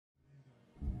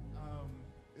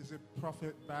is it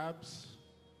Prophet Babs?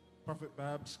 Prophet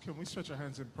Babs, can we stretch our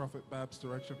hands in Prophet Babs'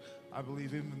 direction? I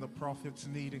believe even the prophets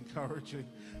need encouraging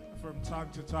from time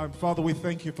to time. Father, we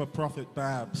thank you for Prophet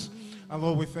Babs. And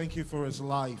Lord, we thank you for his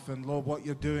life. And Lord, what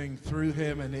you're doing through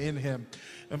him and in him.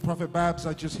 And Prophet Babs,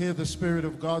 I just hear the Spirit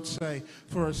of God say,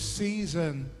 for a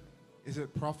season, is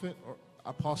it Prophet or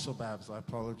Apostle Babs? I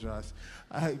apologize.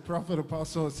 Prophet,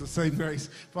 Apostle, it's the same grace.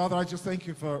 Father, I just thank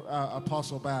you for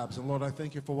Apostle Babs. And Lord, I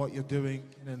thank you for what you're doing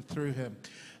in and through him.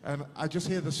 And I just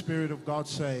hear the Spirit of God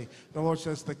say, the Lord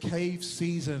says the cave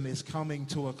season is coming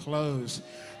to a close.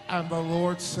 And the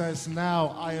Lord says,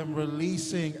 now I am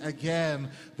releasing again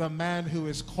the man who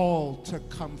is called to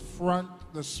confront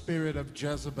the spirit of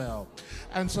Jezebel.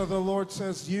 And so the Lord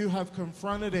says, you have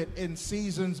confronted it in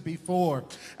seasons before,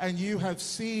 and you have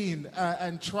seen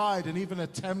and tried and even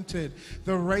attempted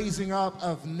the raising up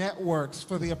of networks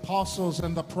for the apostles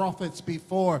and the prophets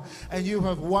before, and you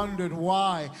have wondered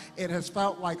why it has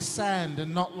felt like sand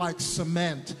and not like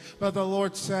cement. But the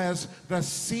Lord says, the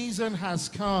season has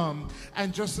come,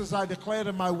 and just as I declared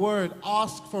in my word,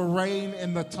 ask for rain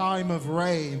in the time of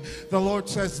rain. The Lord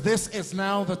says, this is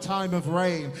now the time of rain.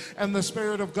 And the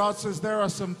Spirit of God says, there are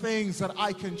some things that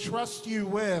I can trust you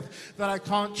with that I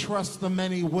can't trust the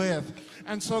many with.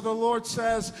 And so the Lord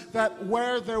says that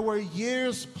where there were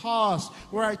years past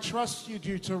where I trusted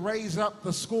you to raise up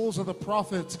the schools of the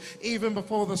prophets, even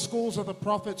before the schools of the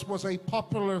prophets was a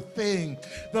popular thing,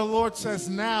 the Lord says,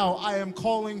 now I am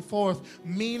calling forth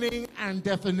meaning and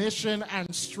definition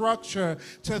and structure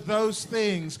to those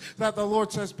things that the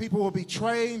Lord says people will be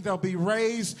trained, they'll be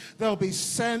raised, they'll be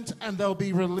sent, and they'll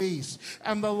be released.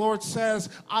 And the Lord says,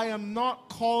 I am not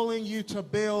calling you to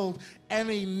build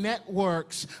any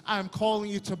networks. I'm calling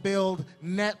you to build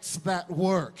nets that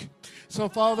work. So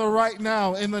Father, right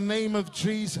now, in the name of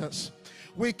Jesus,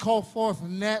 we call forth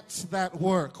nets that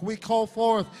work. We call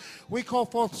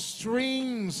forth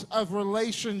streams of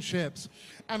relationships.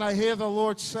 And I hear the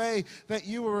Lord say that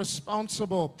you were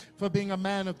responsible for being a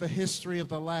man of the history of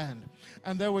the land.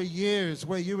 And there were years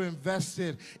where you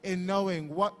invested in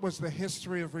knowing what was the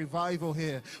history of revival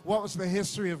here, what was the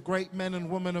history of great men and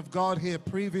women of God here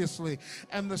previously.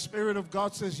 And the Spirit of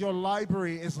God says your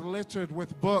library is littered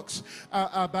with books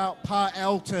about Pa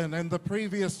Elton and the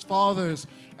previous fathers.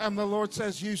 And the Lord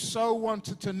says, you so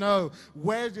wanted to know,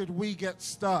 where did we get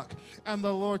stuck? And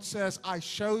the Lord says, I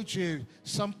showed you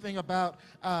something about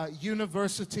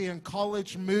university and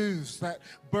college moves that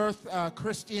birth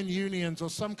Christian unions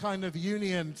or some kind of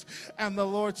unions. And the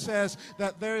Lord says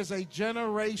that there is a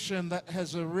generation that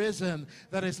has arisen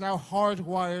that is now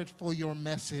hardwired for your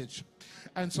message.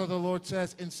 And so the Lord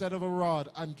says, instead of a rod,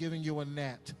 I'm giving you a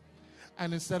net.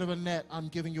 And instead of a net, I'm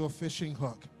giving you a fishing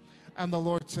hook. And the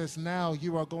Lord says, now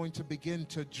you are going to begin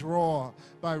to draw,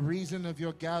 by reason of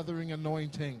your gathering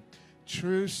anointing,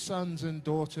 true sons and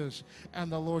daughters.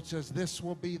 And the Lord says, this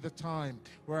will be the time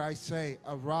where I say,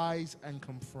 arise and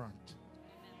confront.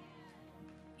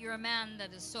 You're a man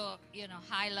that is so,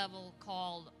 high level,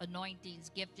 called,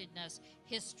 anointings, giftedness,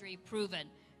 history, proven.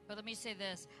 But let me say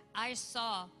this. I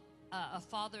saw a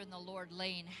father in the Lord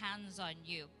laying hands on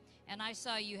you. And I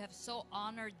saw you have so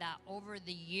honored that over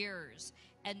the years.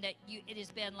 And that it has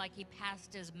been like he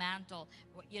passed his mantle,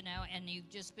 and you've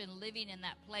just been living in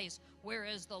that place. Where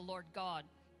is the Lord God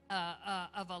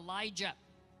of Elijah?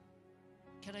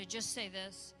 Can I just say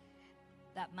this?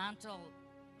 That mantle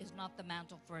is not the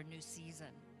mantle for a new season.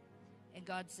 And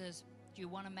God says, do you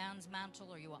want a man's mantle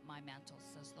or you want my mantle,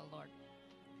 says the Lord.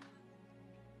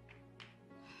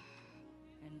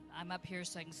 And I'm up here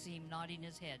so I can see him nodding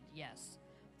his head, yes.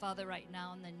 Father, right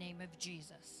now in the name of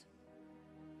Jesus,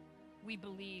 we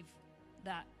believe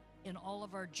that in all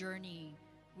of our journey,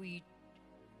 we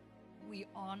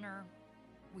honor,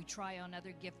 we try on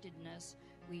other giftedness,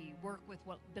 we work with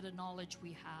what bit of knowledge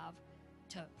we have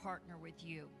to partner with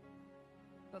you.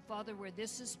 But Father, where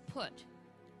this is put,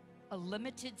 a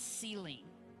limited ceiling,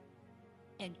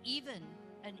 and even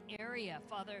an area,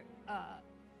 Father,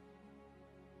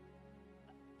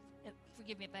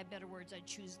 forgive me if I have better words, I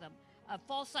choose them. A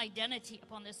false identity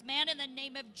upon this man in the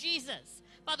name of Jesus.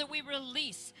 Father, we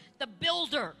release the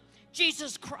builder,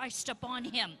 Jesus Christ, upon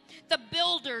him. The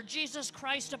builder, Jesus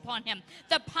Christ, upon him.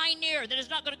 The pioneer that is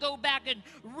not going to go back and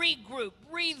regroup,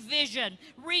 revision,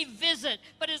 revisit,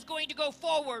 but is going to go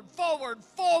forward, forward,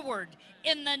 forward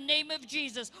in the name of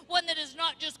Jesus. One that is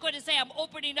not just going to say, I'm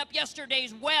opening up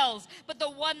yesterday's wells, but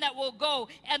the one that will go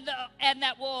and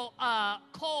that will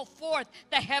call forth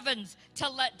the heavens to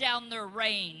let down their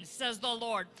rain, says the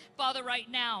Lord. Father, right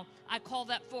now, I call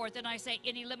that forth and I say,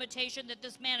 any limitation that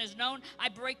this man has known, I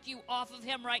break you off of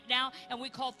him right now, and we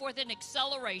call forth an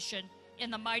acceleration in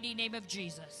the mighty name of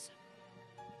Jesus.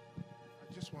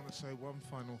 I just want to say one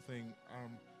final thing.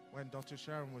 When Dr.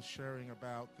 Sharon was sharing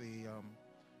about the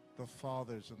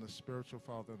fathers and the spiritual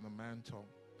father and the mantle,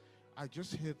 I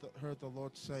just heard the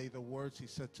Lord say the words he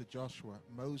said to Joshua,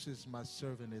 Moses, my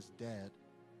servant, is dead.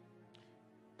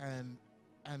 And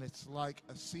it's like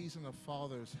a season of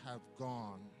fathers have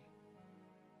gone.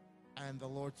 And the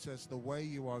Lord says, the way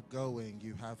you are going,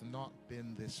 you have not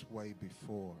been this way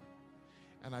before.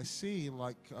 And I see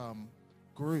like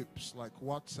groups, like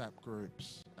WhatsApp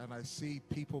groups, and I see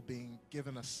people being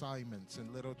given assignments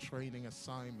and little training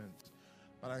assignments.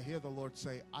 But I hear the Lord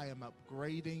say, I am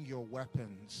upgrading your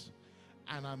weapons,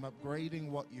 and I'm upgrading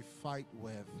what you fight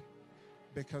with,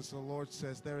 because the Lord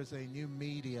says there is a new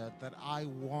media that I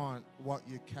want what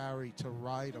you carry to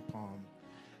ride upon.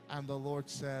 And the Lord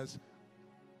says,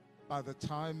 by the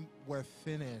time we're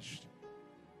finished,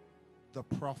 the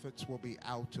prophets will be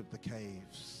out of the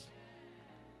caves.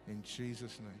 In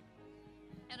Jesus' name.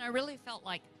 And I really felt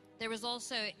like there was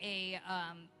also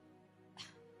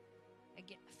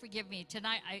forgive me,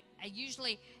 tonight I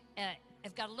usually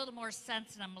have got a little more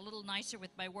sense and I'm a little nicer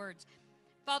with my words.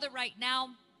 Father, right now,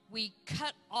 we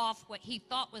cut off what he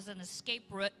thought was an escape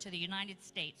route to the United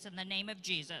States in the name of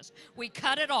Jesus. We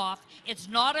cut it off. It's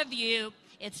not of you.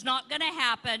 It's not going to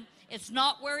happen. It's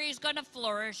not where he's going to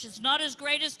flourish. It's not his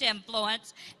greatest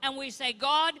influence. And we say,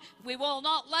 God, we will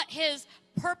not let his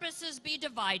purposes be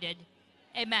divided.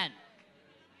 Amen.